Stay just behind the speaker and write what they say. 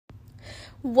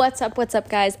What's up,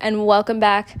 guys, and welcome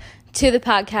back to the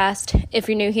podcast. If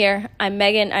you're new here, I'm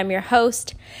Megan, I'm your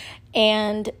host,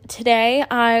 and today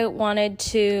I wanted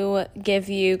to give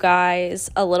you guys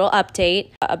a little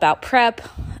update about prep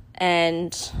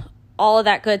and all of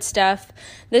that good stuff.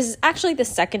 This is actually the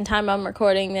second time I'm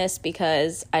recording this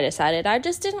because I decided I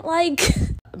just didn't like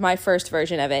my first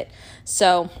version of it.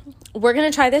 So we're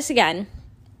going to try this again,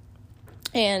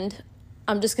 and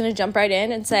I'm just going to jump right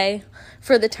in and say,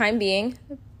 for the time being,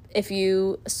 if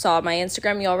you saw my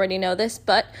Instagram, you already know this,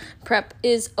 but prep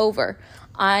is over.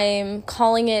 I'm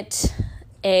calling it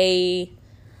a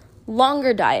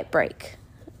longer diet break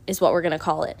is what we're going to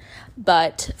call it.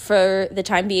 But for the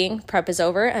time being, prep is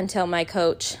over until my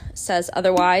coach says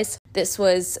otherwise. This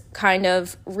was kind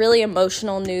of really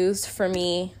emotional news for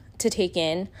me to take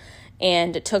in,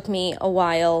 and it took me a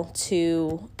while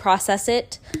to process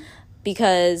it.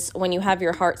 Because when you have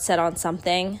your heart set on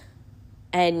something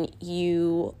and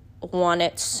you want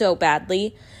it so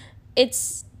badly,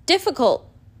 it's difficult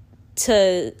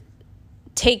to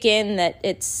take in that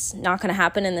it's not going to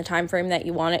happen in the time frame that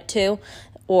you want it to,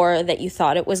 or that you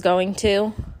thought it was going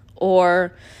to,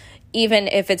 or even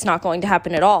if it's not going to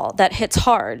happen at all. That hits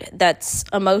hard. That's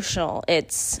emotional.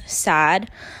 It's sad.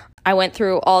 I went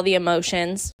through all the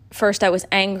emotions. First, I was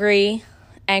angry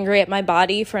at my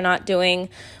body for not doing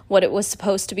what it was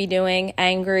supposed to be doing,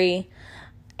 angry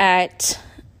at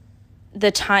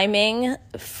the timing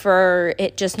for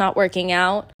it just not working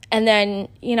out. And then,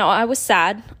 I was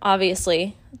sad,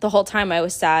 obviously. The whole time I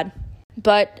was sad.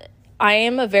 But I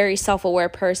am a very self-aware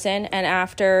person, and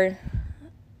after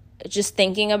just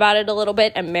thinking about it a little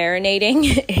bit and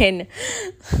marinating in,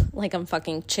 like I'm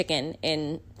fucking chicken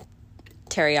in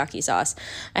teriyaki sauce,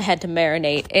 I had to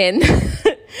marinate in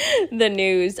the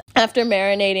news. After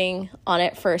marinating on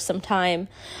it for some time,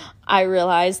 I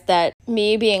realized that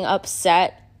me being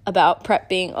upset about prep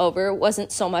being over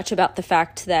wasn't so much about the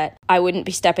fact that I wouldn't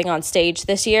be stepping on stage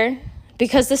this year,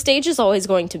 because the stage is always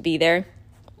going to be there.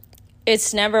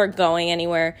 It's never going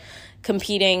anywhere.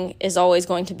 Competing is always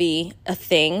going to be a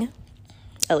thing.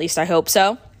 At least I hope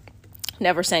so.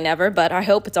 Never say never, but I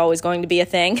hope it's always going to be a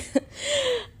thing.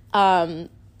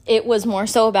 It was more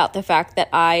so about the fact that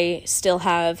I still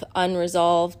have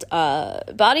unresolved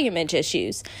body image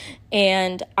issues.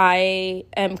 And I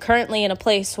am currently in a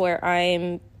place where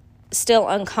I'm still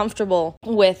uncomfortable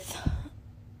with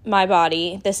my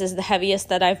body. This is the heaviest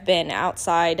that I've been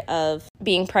outside of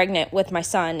being pregnant with my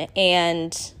son.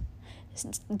 And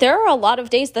there are a lot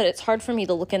of days that it's hard for me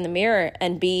to look in the mirror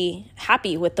and be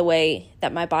happy with the way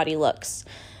that my body looks.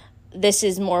 This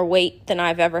is more weight than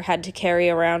I've ever had to carry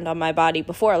around on my body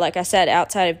before. Like I said,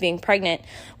 outside of being pregnant,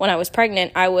 when I was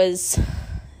pregnant,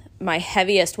 my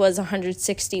heaviest was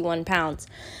 161 pounds.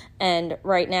 And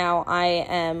right now I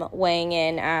am weighing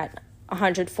in at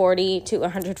 140 to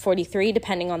 143,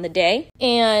 depending on the day.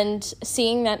 And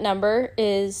seeing that number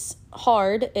is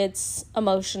hard. It's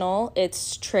emotional.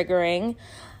 It's triggering.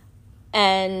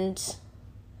 And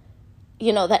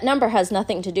that number has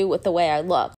nothing to do with the way I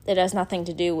look. It has nothing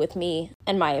to do with me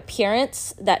and my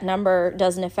appearance. That number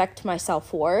doesn't affect my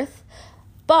self-worth.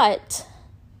 But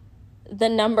the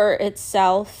number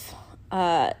itself,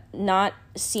 not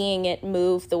seeing it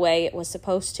move the way it was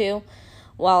supposed to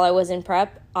while I was in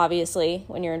prep. Obviously,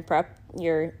 when you're in prep,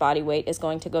 your body weight is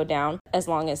going to go down as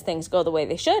long as things go the way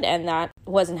they should. And that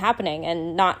wasn't happening.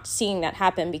 And not seeing that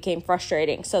happen became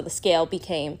frustrating. So the scale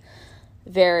became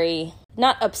very,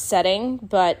 not upsetting,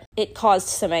 but it caused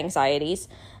some anxieties.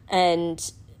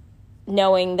 And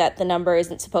knowing that the number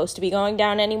isn't supposed to be going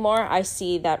down anymore, I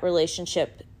see that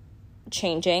relationship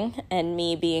changing and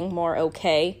me being more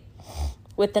okay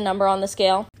with the number on the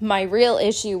scale. My real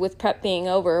issue with prep being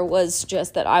over was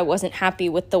just that I wasn't happy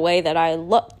with the way that I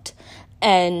looked.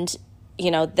 And,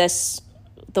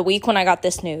 the week when I got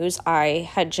this news, I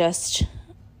had just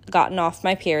gotten off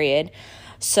my period.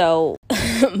 So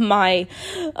my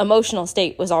emotional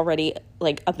state was already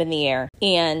up in the air.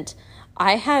 And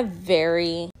I have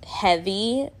very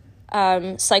heavy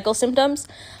cycle symptoms.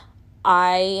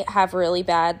 I have really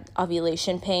bad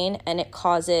ovulation pain, and it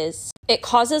causes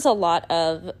a lot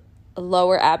of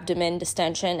lower abdomen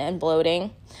distension and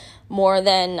bloating, more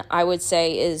than I would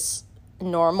say is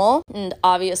normal. And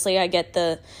obviously I get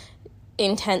the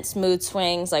intense mood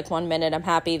swings. Like 1 minute I'm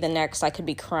happy, the next I could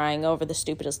be crying over the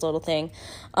stupidest little thing.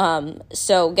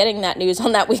 So getting that news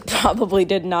on that week probably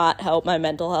did not help my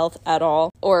mental health at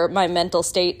all, or my mental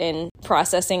state in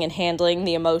processing and handling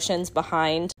the emotions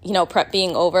behind, prep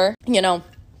being over.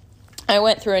 I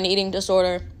went through an eating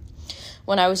disorder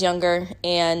when I was younger,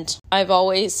 and I've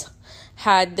always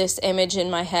had this image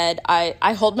in my head.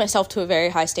 I hold myself to a very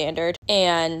high standard,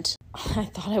 and I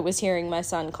thought I was hearing my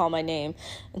son call my name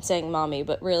and saying mommy,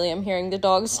 but really I'm hearing the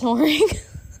dog snoring.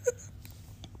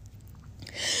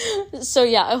 So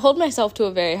yeah, I hold myself to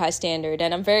a very high standard,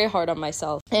 and I'm very hard on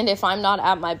myself. And if I'm not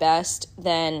at my best,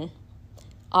 then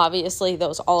obviously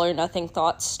those all or nothing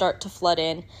thoughts start to flood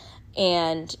in.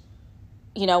 And,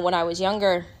 you know, when I was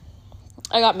younger,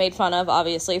 I got made fun of,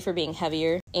 obviously, for being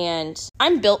heavier. And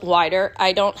I'm built wider.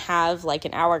 I don't have like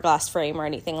an hourglass frame or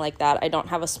anything like that. I don't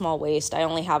have a small waist. I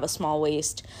only have a small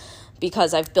waist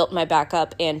because I've built my back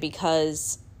up, and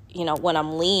because, you know, when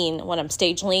I'm lean, when I'm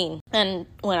stage lean, and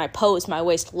when I pose, my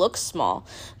waist looks small.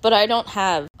 But I don't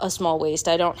have a small waist.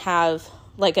 I don't have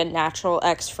like a natural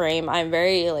X frame. I'm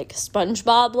very like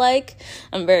SpongeBob-like.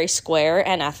 I'm very square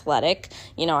and athletic.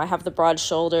 You know, I have the broad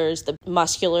shoulders, the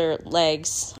muscular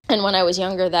legs. And when I was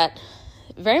younger, that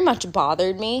very much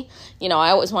bothered me. You know, I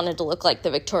always wanted to look like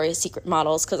the Victoria's Secret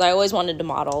models because I always wanted to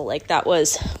model. Like, that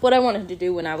was what I wanted to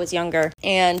do when I was younger.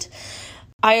 And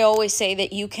I always say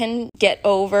that you can get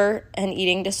over an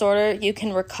eating disorder, you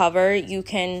can recover, you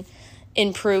can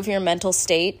improve your mental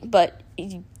state, but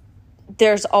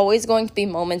there's always going to be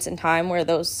moments in time where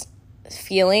those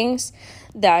feelings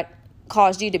that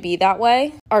caused you to be that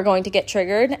way are going to get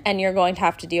triggered, and you're going to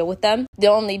have to deal with them. The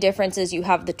only difference is you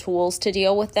have the tools to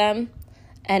deal with them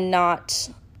and not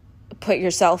put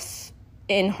yourself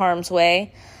in harm's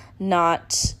way,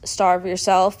 not starve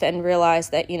yourself, and realize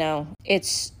that, you know,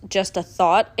 it's just a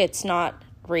thought, it's not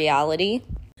reality.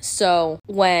 So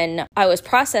when I was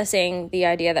processing the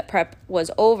idea that prep was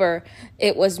over,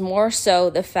 it was more so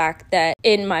the fact that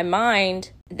in my mind,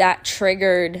 that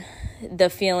triggered the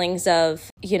feelings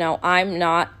of, you know, I'm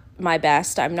not my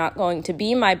best. I'm not going to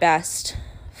be my best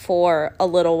for a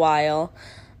little while.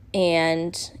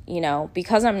 And, you know,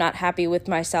 because I'm not happy with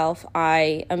myself,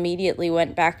 I immediately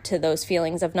went back to those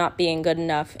feelings of not being good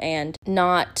enough and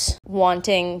not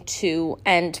wanting to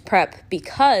end prep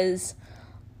because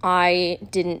I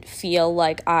didn't feel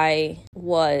like I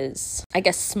was, I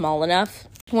guess, small enough.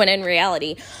 When in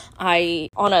reality,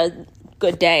 on a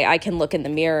good day, I can look in the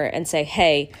mirror and say,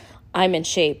 hey, I'm in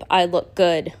shape. I look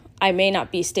good. I may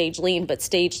not be stage lean, but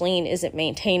stage lean isn't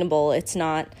maintainable. It's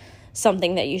not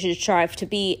something that you should strive to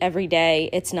be every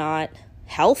day. It's not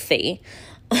healthy.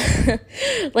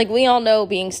 Like, we all know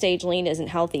being stage lean isn't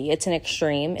healthy. It's an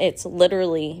extreme. It's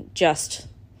literally just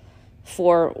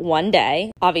for one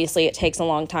day. Obviously, it takes a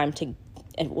long time to,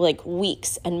 like,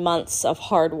 weeks and months of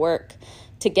hard work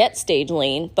to get stage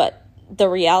lean, but the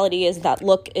reality is that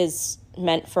look is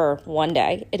meant for one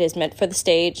day. It is meant for the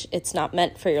stage. It's not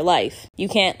meant for your life. You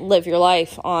can't live your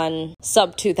life on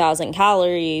sub 2,000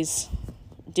 calories,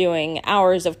 doing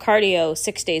hours of cardio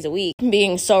 6 days a week,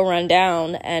 being so run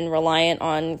down and reliant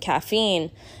on caffeine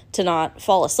to not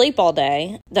fall asleep all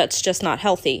day. That's just not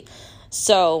healthy.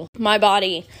 So my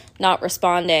body not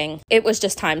responding, it was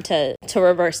just time to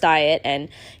reverse diet and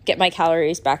get my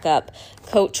calories back up.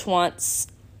 Coach wants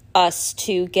us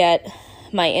to get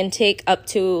my intake up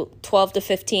to 12 to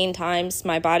 15 times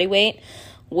my body weight,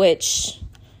 which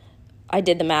I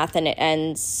did the math and it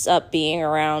ends up being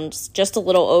around just a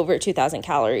little over 2,000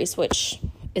 calories, which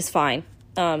is fine.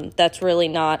 That's really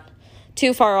not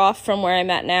too far off from where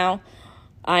I'm at now.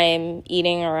 I'm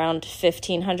eating around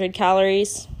 1,500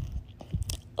 calories,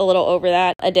 a little over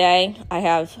that a day. I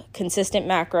have consistent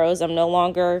macros. I'm no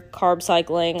longer carb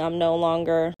cycling. I'm no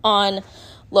longer on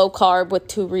low carb with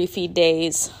 2 refeed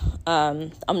days.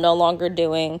 I'm no longer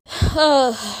doing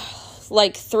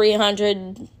like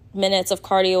 300 minutes of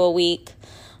cardio a week.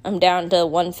 I'm down to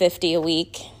 150 a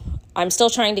week. I'm still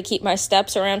trying to keep my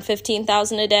steps around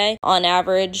 15,000 a day. On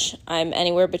average, I'm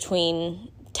anywhere between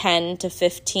 10 to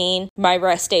 15. My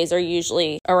rest days are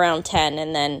usually around 10,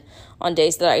 and then on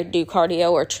days that I do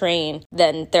cardio or train,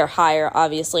 then they're higher,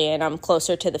 obviously, and I'm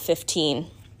closer to the 15.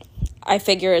 I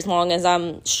figure as long as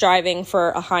I'm striving for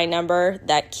a high number,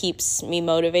 that keeps me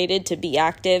motivated to be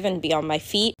active and be on my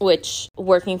feet, which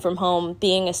working from home,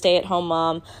 being a stay-at-home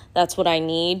mom, that's what I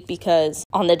need, because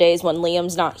on the days when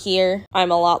Liam's not here,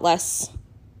 I'm a lot less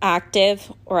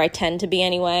active, or I tend to be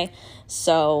anyway.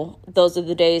 So those are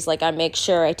the days, like, I make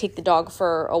sure I take the dog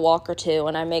for a walk or two,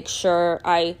 and I make sure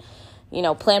I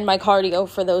plan my cardio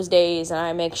for those days, and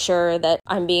I make sure that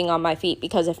I'm being on my feet,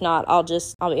 because if not, I'll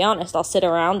be honest, I'll sit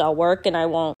around, I'll work, and I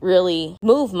won't really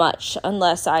move much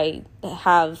unless I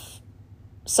have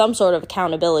some sort of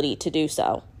accountability to do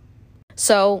so.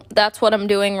 So that's what I'm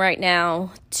doing right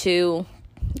now to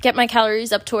get my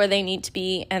calories up to where they need to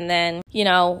be, and then,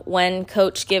 when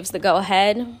coach gives the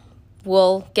go-ahead,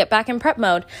 we'll get back in prep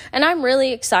mode. And I'm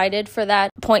really excited for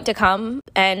that point to come.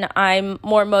 And I'm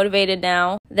more motivated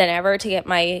now than ever to get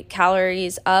my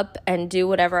calories up and do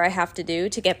whatever I have to do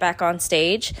to get back on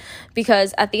stage.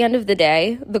 Because at the end of the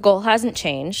day, the goal hasn't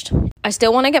changed. I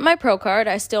still want to get my pro card.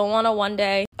 I still want to one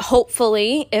day,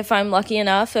 hopefully, if I'm lucky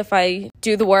enough, if I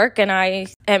do the work and I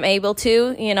am able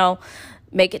to,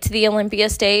 make it to the Olympia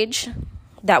stage.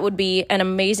 That would be an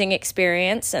amazing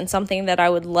experience and something that I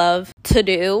would love to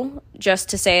do just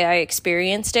to say I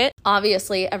experienced it.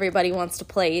 Obviously, everybody wants to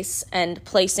place, and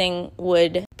placing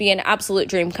would be an absolute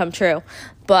dream come true.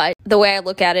 But the way I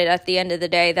look at it, at the end of the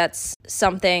day, that's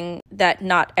something that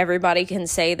not everybody can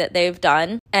say that they've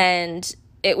done. And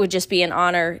it would just be an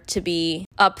honor to be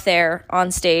up there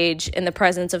on stage in the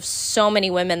presence of so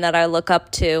many women that I look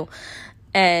up to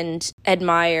and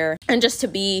admire, and just to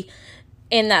be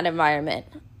in that environment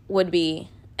would be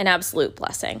an absolute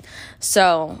blessing.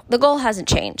 So the goal hasn't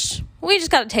changed. We just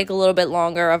got to take a little bit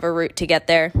longer of a route to get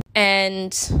there.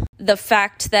 And the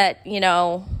fact that,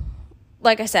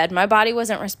 like I said, my body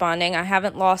wasn't responding. I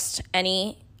haven't lost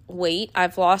any weight.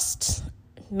 I've lost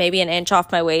maybe an inch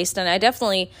off my waist,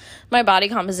 and my body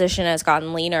composition has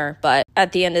gotten leaner, but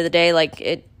at the end of the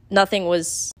day, nothing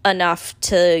was enough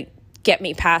to get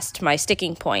me past my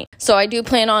sticking point. So I do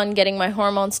plan on getting my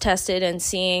hormones tested and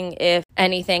seeing if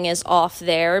anything is off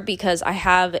there, because I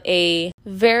have a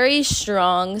very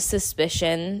strong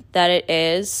suspicion that it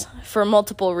is, for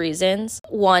multiple reasons.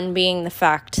 One being the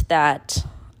fact that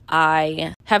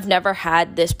I have never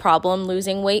had this problem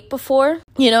losing weight before.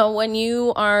 When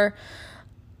you are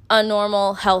a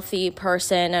normal, healthy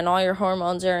person and all your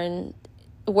hormones are in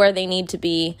where they need to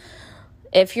be,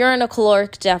 if you're in a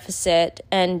caloric deficit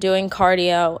and doing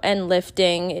cardio and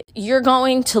lifting, you're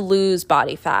going to lose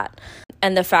body fat.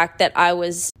 And the fact that I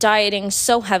was dieting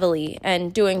so heavily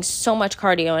and doing so much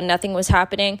cardio and nothing was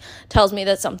happening tells me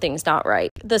that something's not right.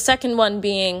 The second one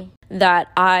being that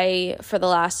for the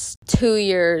last 2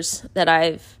 years that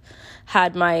I've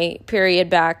had my period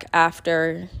back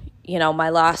after my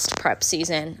last prep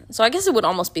season. So I guess it would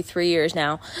almost be 3 years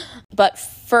now. But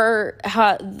for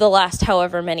the last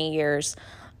however many years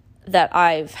that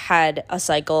I've had a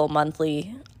cycle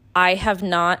monthly, I have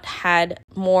not had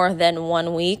more than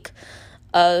 1 week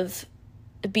of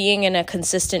being in a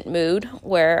consistent mood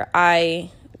where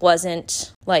I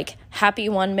wasn't happy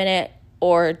 1 minute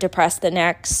or depressed the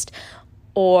next,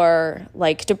 or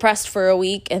depressed for a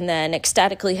week and then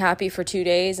ecstatically happy for 2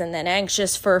 days and then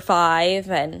anxious for 5,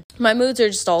 and my moods are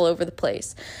just all over the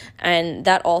place. And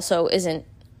that also isn't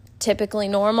typically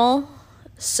normal.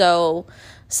 So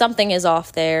something is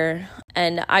off there,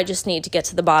 and I just need to get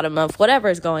to the bottom of whatever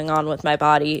is going on with my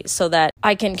body so that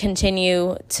I can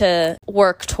continue to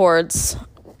work towards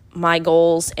my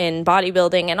goals in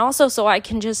bodybuilding, and also so I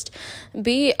can just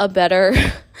be a better,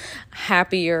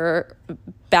 happier,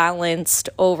 balanced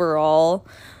overall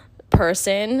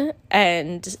person.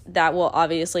 And that will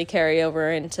obviously carry over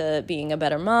into being a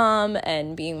better mom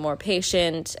and being more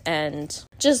patient and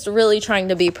just really trying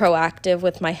to be proactive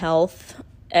with my health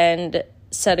and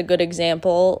set a good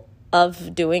example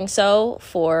of doing so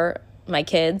for my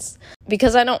kids,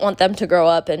 because I don't want them to grow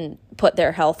up and put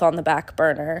their health on the back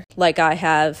burner like I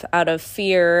have, out of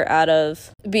fear, out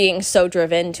of being so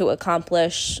driven to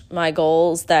accomplish my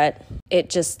goals that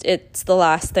it's the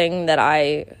last thing that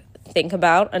I think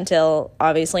about until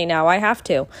obviously now I have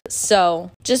to.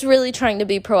 So just really trying to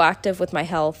be proactive with my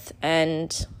health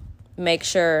and make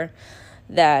sure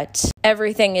that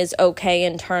everything is okay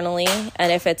internally,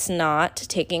 and if it's not,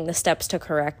 taking the steps to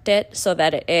correct it so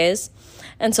that it is,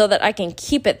 and so that I can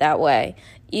keep it that way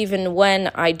even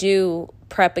when I do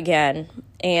prep again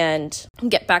and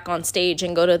get back on stage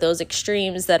and go to those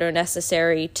extremes that are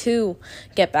necessary to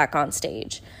get back on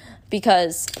stage.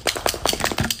 Because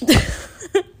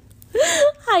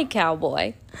hi,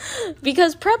 cowboy.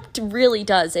 Because prep really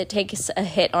does, it takes a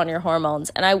hit on your hormones.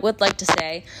 And I would like to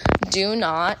say, do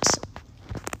not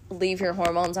leave your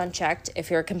hormones unchecked.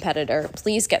 If you're a competitor,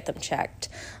 please get them checked.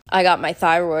 I got my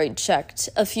thyroid checked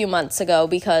a few months ago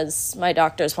because my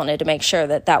doctors wanted to make sure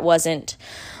that that wasn't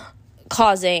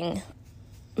causing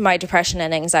my depression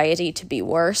and anxiety to be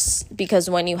worse. Because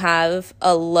when you have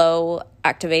a low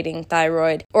activating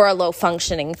thyroid, or a low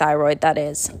functioning thyroid, that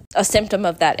is, a symptom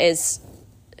of that is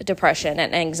depression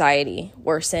and anxiety,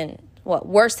 worsened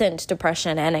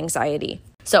depression and anxiety.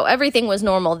 So everything was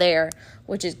normal there,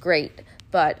 which is great.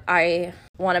 But I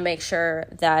want to make sure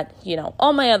that,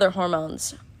 all my other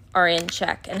hormones are in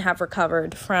check and have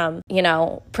recovered from,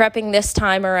 prepping this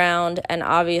time around, and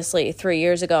obviously 3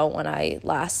 years ago when I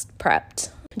last prepped.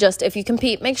 Just if you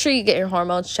compete, make sure you get your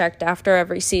hormones checked after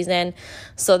every season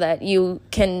so that you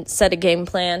can set a game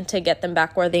plan to get them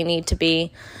back where they need to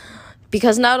be.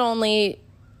 Because not only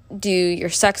do your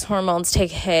sex hormones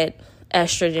take a hit,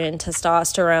 estrogen,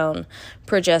 testosterone,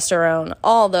 progesterone,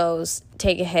 all those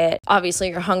take a hit. Obviously,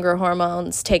 your hunger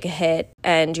hormones take a hit,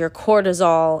 and your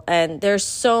cortisol, and there's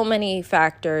so many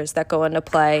factors that go into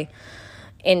play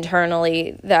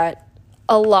internally that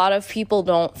a lot of people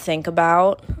don't think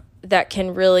about that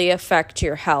can really affect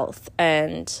your health.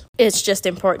 And it's just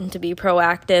important to be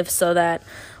proactive so that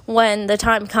when the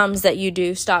time comes that you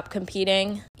do stop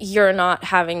competing, you're not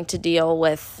having to deal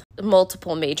with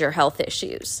multiple major health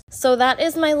issues. So that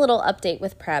is my little update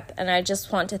with prep, and I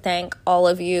just want to thank all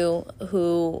of you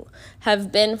who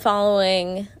have been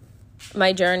following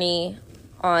my journey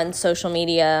on social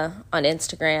media, on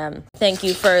Instagram. Thank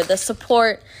you for the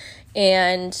support,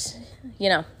 and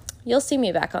you'll see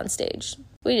me back on stage.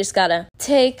 We just gotta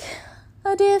take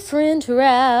a different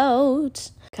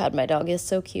route. God, my dog is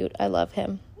so cute. I love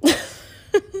him.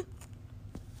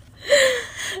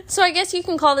 So I guess you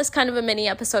can call this kind of a mini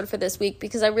episode for this week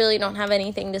because I really don't have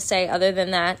anything to say other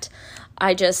than that.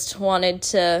 I just wanted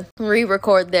to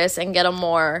re-record this and get a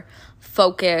more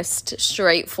focused,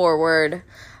 straightforward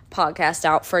podcast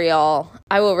out for y'all.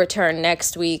 I will return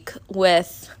next week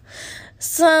with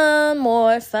some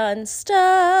more fun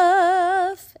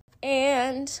stuff,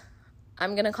 and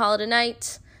I'm gonna call it a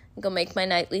night and go make my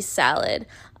nightly salad.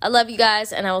 I love you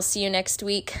guys, and I will see you next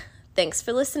week. Thanks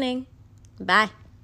for listening. Bye.